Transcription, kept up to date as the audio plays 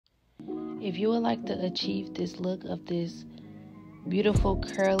If you would like to achieve this look of this beautiful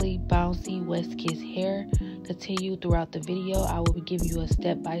curly bouncy Westkiss hair, continue throughout the video. I will be giving you a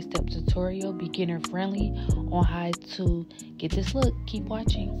step-by-step tutorial, beginner friendly, on how to get this look. Keep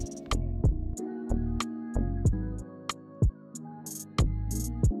watching.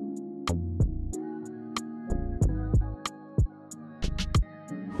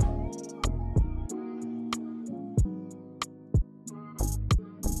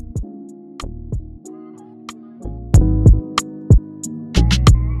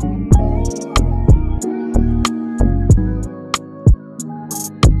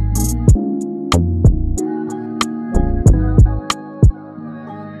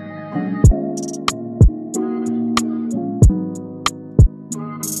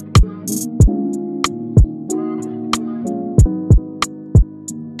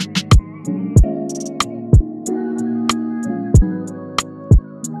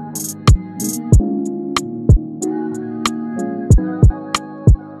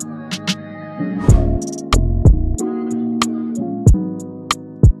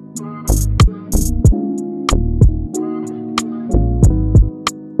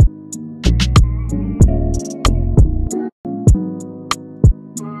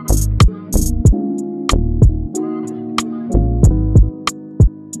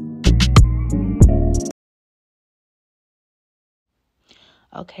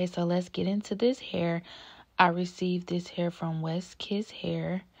 Okay, so let's get into this hair. I received this hair from Westkiss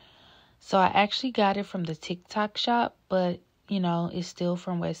Hair. So I actually got it from the TikTok shop, but you know, it's still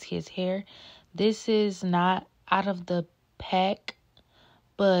from Westkiss Hair. This is not out of the pack,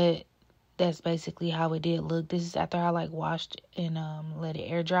 but that's basically how it did look. This is after I washed and let it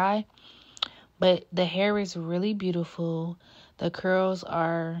air dry. But the hair is really beautiful. The curls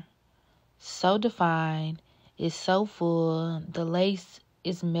are so defined. It's so full. The lace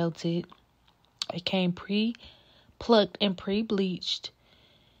is melted. It came pre-plucked and pre-bleached.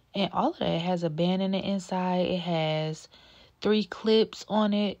 And all of that. It has a band in the inside. It has 3 clips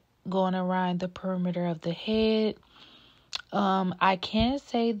on it going around the perimeter of the head. I can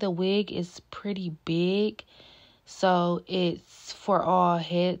say the wig is pretty big. So it's for all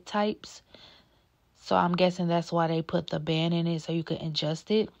head types. So I'm guessing that's why they put the band in it so you can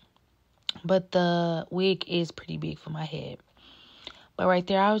adjust it. But the wig is pretty big for my head. But right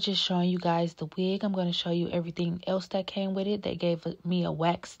there, I was just showing you guys the wig. I'm going to show you everything else that came with it. They gave me a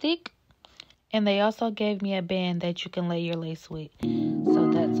wax stick. And they also gave me a band that you can lay your lace with.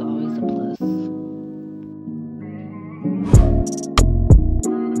 So that's always a plus.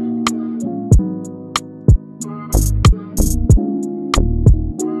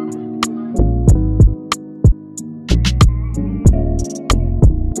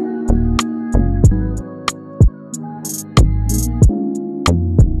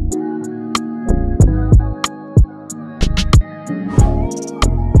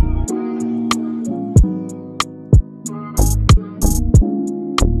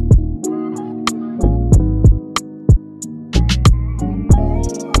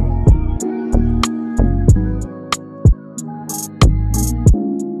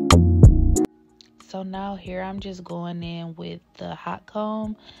 So now here I'm just going in with the hot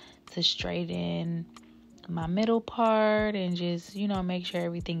comb to straighten my middle part and just, you know, make sure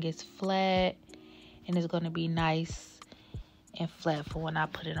everything is flat and it's going to be nice and flat for when I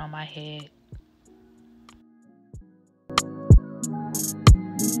put it on my head.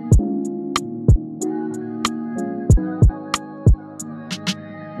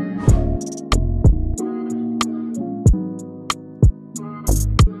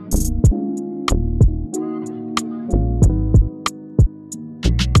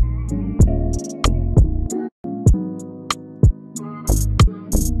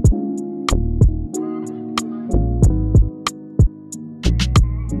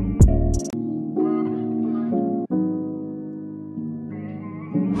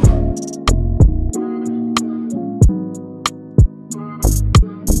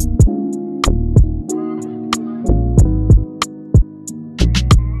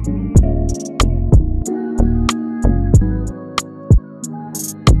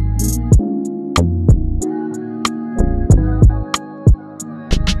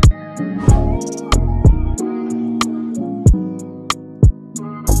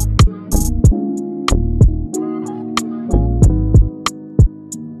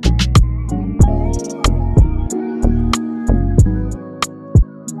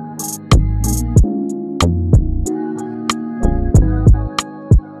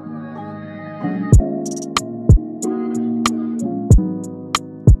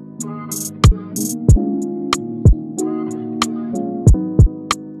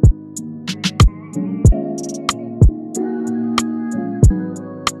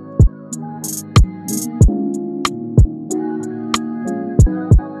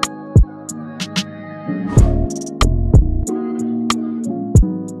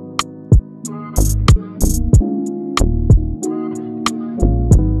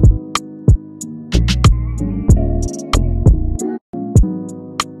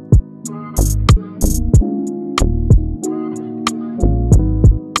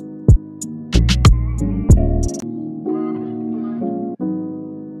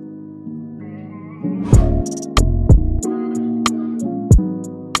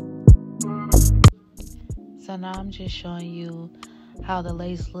 I'm just showing you how the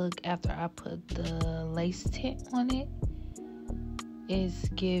lace look after I put the lace tint on it. It's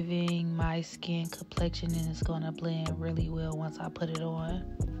giving my skin complexion, and it's going to blend really well once I put it on.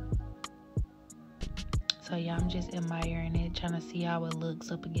 So yeah, I'm just admiring it, trying to see how it looks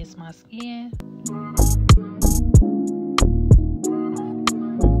up against my skin.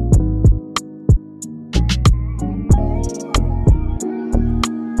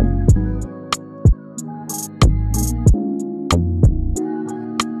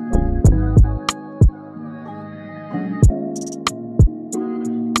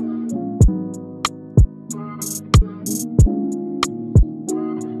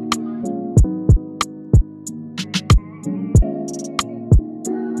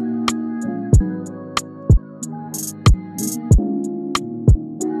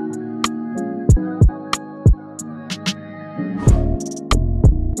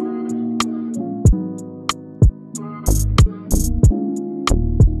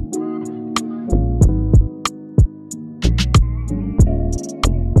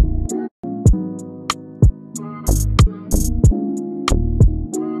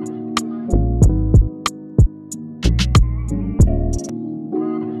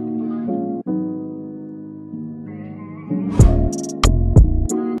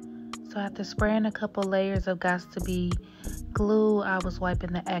 So after spraying a couple layers of Got to Be glue, I was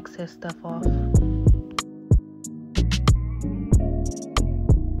wiping the excess stuff off.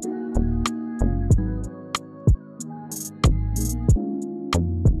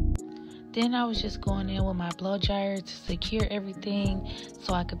 Then I was just going in with my blow dryer to secure everything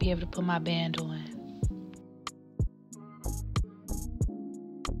so I could be able to put my band on.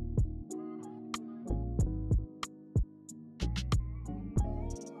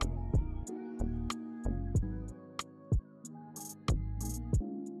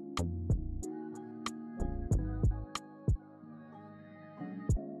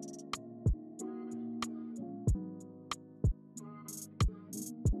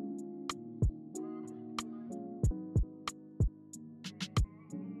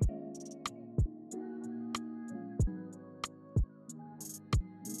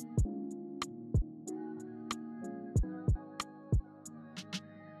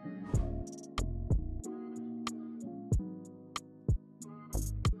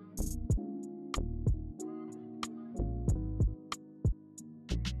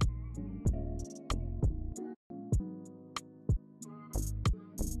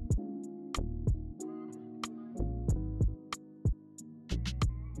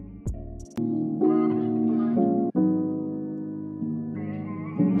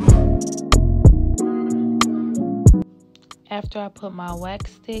 After I put my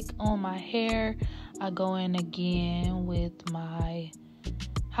wax stick on my hair, I go in again with my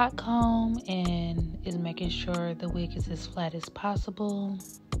hot comb and is making sure the wig is as flat as possible,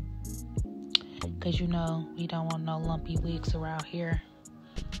 because you know we don't want no lumpy wigs around here.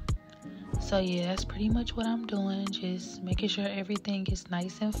 So yeah, that's pretty much what I'm doing, just making sure everything is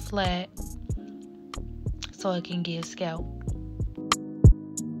nice and flat so it can give scalp.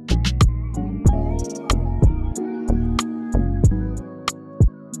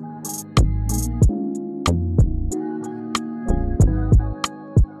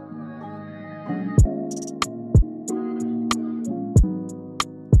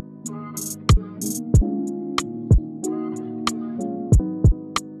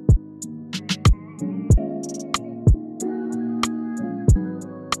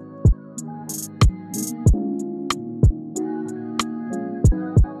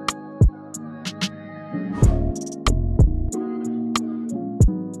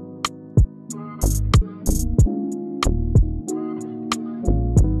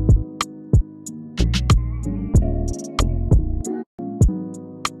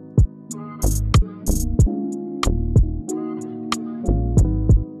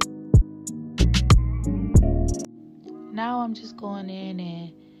 Now I'm just going in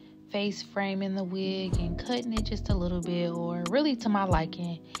and face framing the wig and cutting it just a little bit, or really to my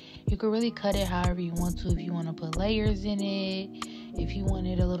liking. You can really cut it however you want to, if you want to put layers in it, if you want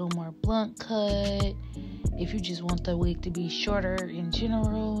it a little more blunt cut, if you just want the wig to be shorter in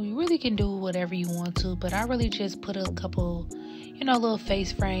general. You really can do whatever you want to, but I really just put a couple, you know, little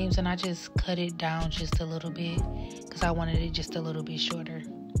face frames, and I just cut it down just a little bit because I wanted it just a little bit shorter.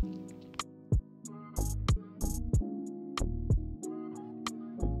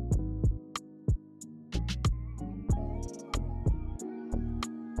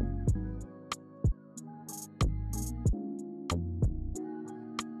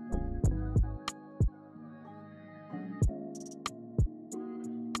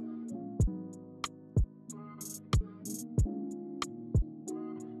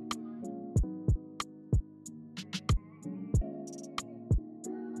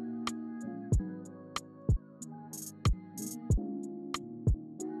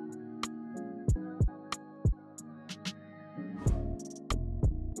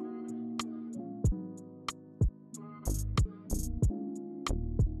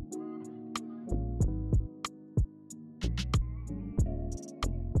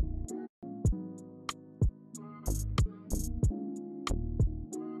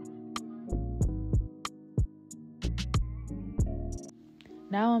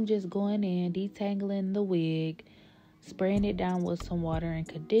 Now I'm just going in, detangling the wig, spraying it down with some water and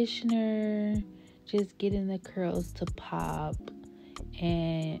conditioner, just getting the curls to pop,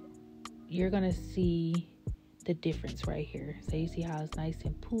 and you're gonna see the difference right here. So you see how it's nice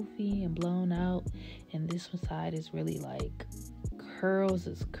and poofy and blown out, and this side is really like curls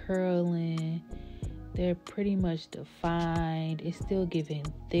is curling. They're pretty much defined. It's still giving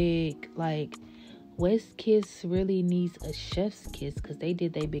thick. Like, Westkiss really needs a chef's kiss because they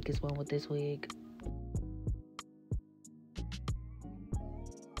did their biggest one with this wig.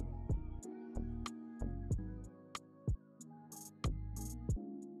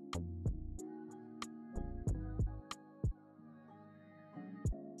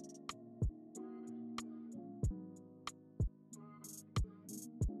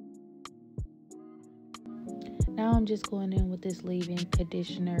 Now I'm just going in with this leave-in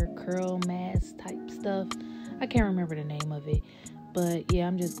conditioner, curl mask type stuff. I can't remember the name of it. But yeah,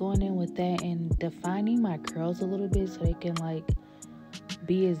 I'm just going in with that and defining my curls a little bit so they can like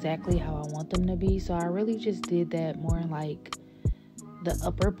be exactly how I want them to be. So I really just did that more in like the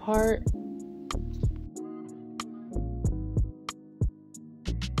upper part.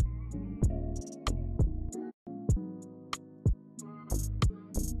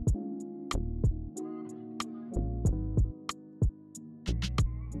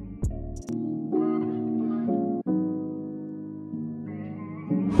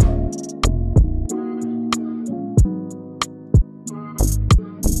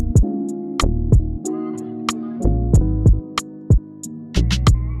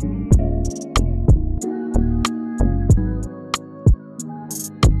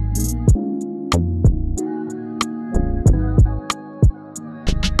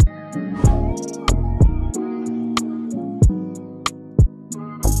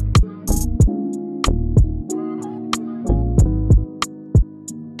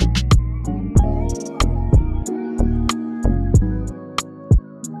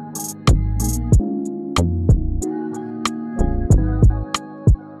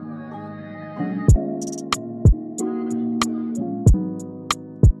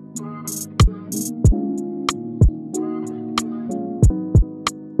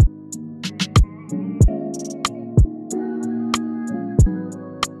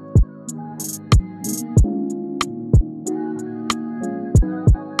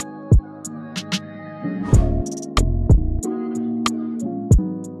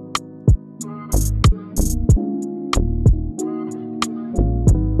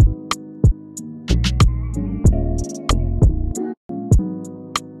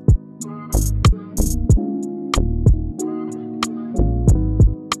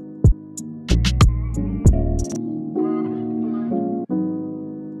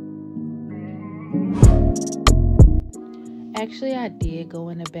 Actually, I did go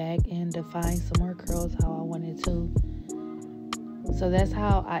in the back and define some more curls how I wanted to. So that's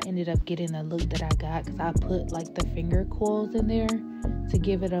how I ended up getting the look that I got, because I put like the finger coils in there to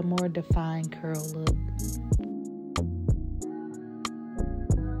give it a more defined curl look.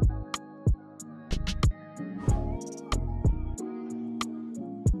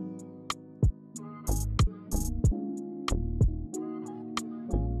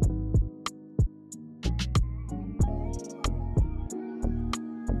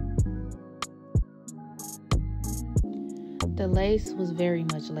 The lace was very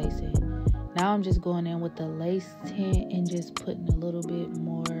much lacing. Now I'm just going in with the lace tint and just putting a little bit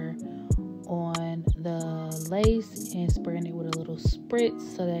more on the lace and spraying it with a little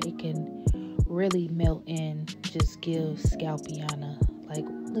spritz so that it can really melt in, just give scalpiana. Like,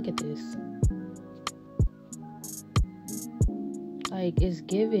 look at this. Like, it's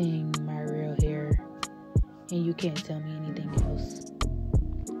giving my real hair, and you can't tell me anything else.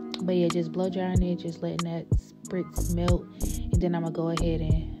 But yeah, just blow drying it, just letting that spritz melt, and then I'm gonna go ahead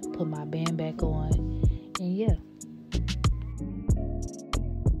and put my band back on, and yeah.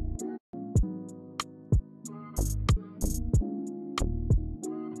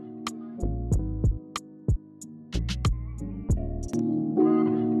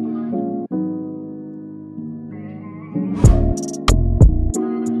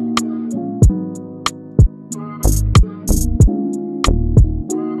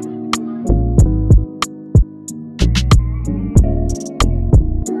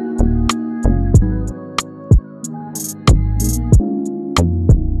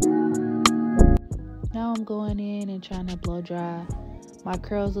 I'm going in and trying to blow dry my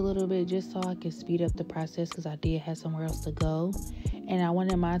curls a little bit just so I can speed up the process, because I did have somewhere else to go, and I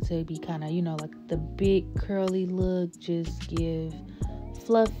wanted mine to be kind of, you know, like the big curly look, just give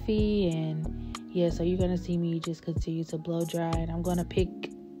fluffy and, yeah, so you're gonna see me just continue to blow dry, and I'm gonna pick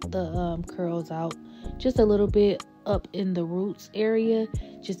the curls out just a little bit up in the roots area,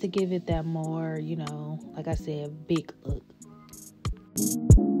 just to give it that more, you know, like I said, big look.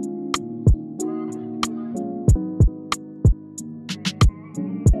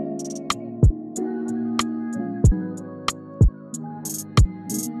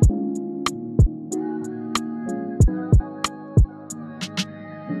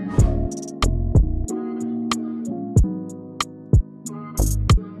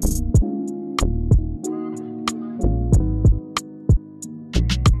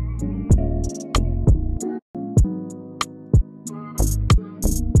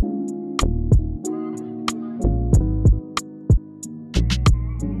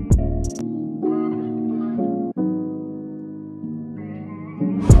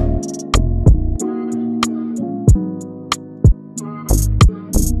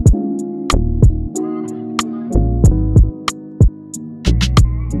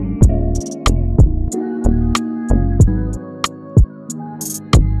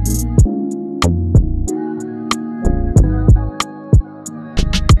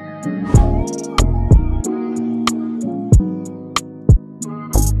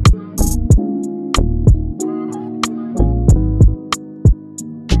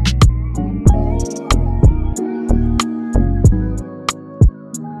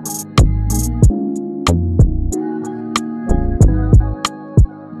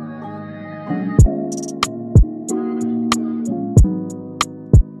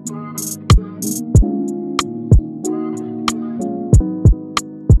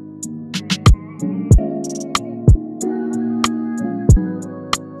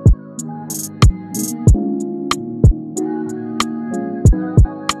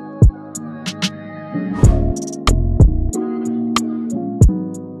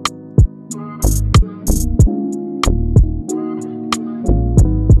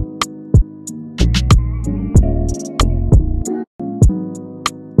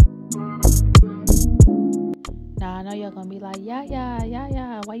 Now I know y'all gonna be like,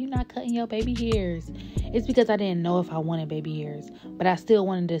 yeah, why you not cutting your baby hairs? It's because I didn't know if I wanted baby hairs, but I still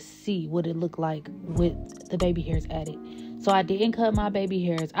wanted to see what it looked like with the baby hairs added. So I didn't cut my baby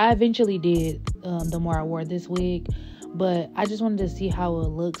hairs. I eventually did the more I wore this wig, but I just wanted to see how it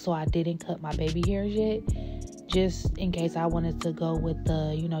looked, so I didn't cut my baby hairs yet, just in case I wanted to go with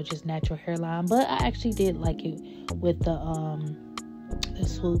the, you know, just natural hairline. But I actually did like it with the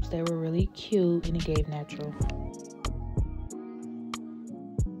swoops. They were really cute and it gave natural.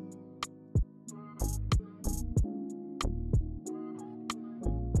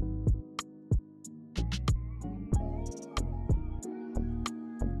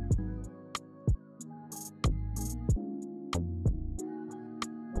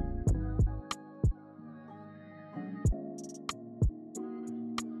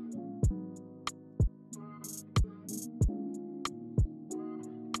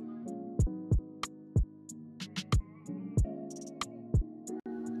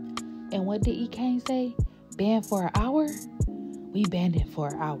 And what did E-Kane say? Band for an hour? We banded for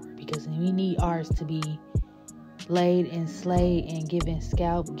an hour because we need ours to be laid and slayed and giving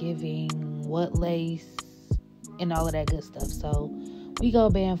scalp, giving what lace, and all of that good stuff. So we go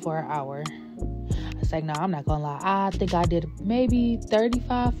band for an hour. I was like, no, I'm not gonna lie. I think I did maybe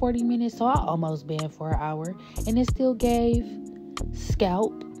 35, 40 minutes. So I almost band for an hour. And it still gave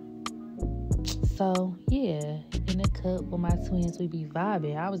scalp. So yeah, in the cut with my twins, we be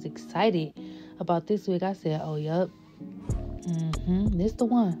vibing. I was excited about this wig. I said, oh, yup. This the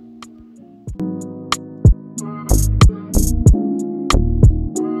one.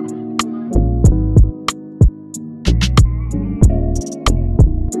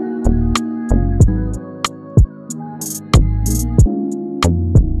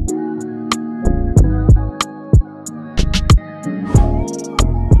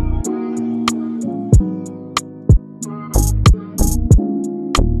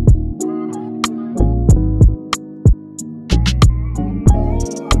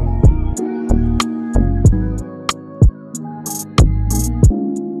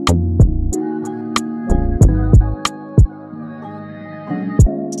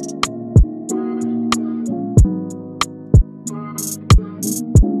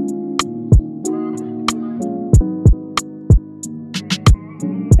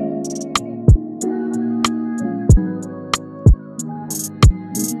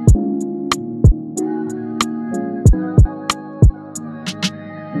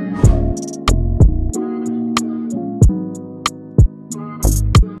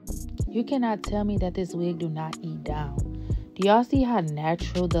 You cannot tell me that this wig do not eat down. Do y'all see how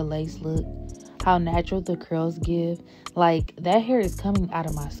natural the lace look? how natural the curls give. Like, that hair is coming out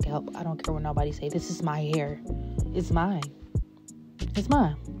of my scalp. I don't care what nobody say. This is my hair. It's mine. It's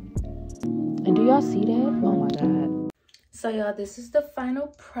mine. And do y'all see that? Oh my god. So y'all, this is the final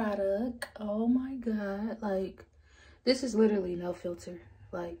product. Oh my god. Like, this is literally no filter.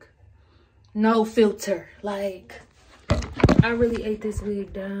 Like, no filter. Like, I really ate this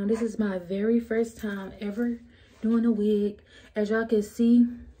wig down. This is my very first time ever doing a wig. As y'all can see,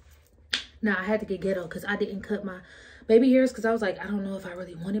 now I had to get ghetto because I didn't cut my baby hairs because I was like, I don't know if I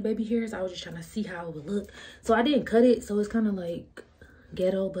really wanted baby hairs. I was just trying to see how it would look. So I didn't cut it. So it's kind of like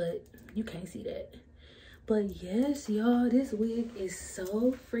ghetto, but you can't see that. But yes, y'all, this wig is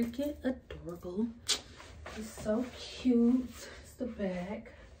so freaking adorable. It's so cute. It's the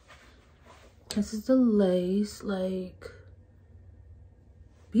back. This is the lace. Like,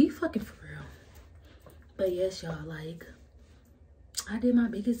 be fucking for real. But yes, y'all, like, I did my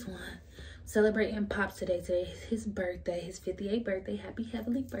biggest one. Celebrating Pops today. Today is his birthday, his 58th birthday. Happy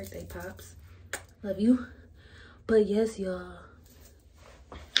heavenly birthday, Pops. Love you. But yes, y'all,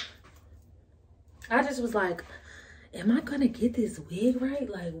 I just was like, am I gonna get this wig right?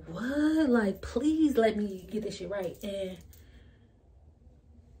 Like, what? Like, please let me get this shit right. And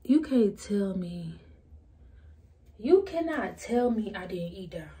you can't tell me, you cannot tell me I didn't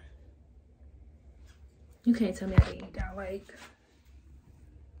eat down. You can't tell me I didn't eat down. Like,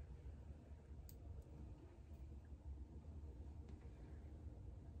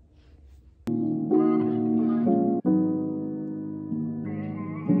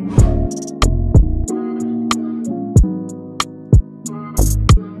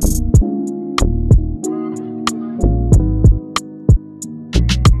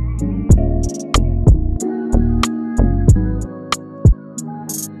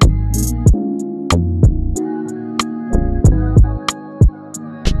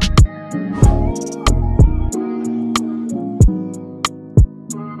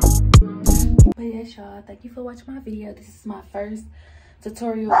 y'all, thank you for watching my video. This is my first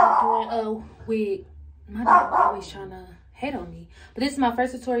tutorial of doing a wig. My dog always trying to hate on me, but this is my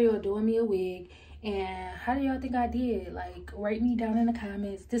first tutorial of doing me a wig. And how do y'all think I did? Like, write me down in the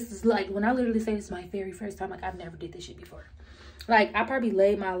comments. This is like, when I literally say this is my very first time, like, I've never did this shit before. Like, I probably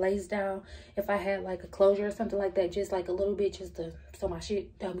laid my lace down if I had like a closure or something like that, just like a little bit, just to, so my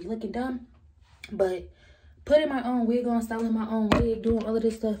shit don't be looking dumb. But putting my own wig on, styling my own wig, doing all of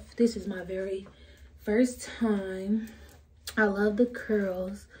this stuff, this is my very first time. I love the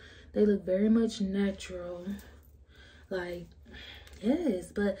curls. They look very much natural. Like,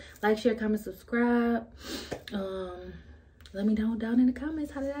 yes. But like, share, comment, subscribe. Let me know down in the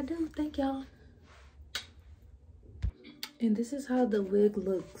comments, how did I do? Thank y'all. And this is how the wig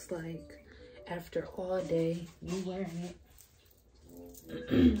looks like after all day you wearing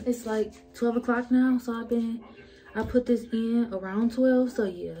it. It's like 12 o'clock now, so I put this in around 12. So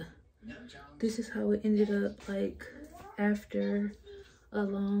yeah, this is how it ended up like after a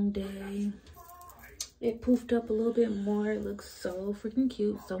long day. It poofed up a little bit more. It looks so freaking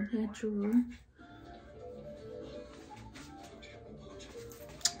cute, so natural.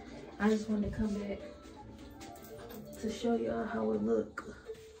 I just wanted to come back to show y'all how it look.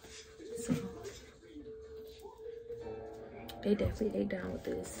 So they definitely ate down with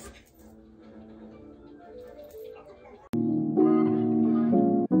this.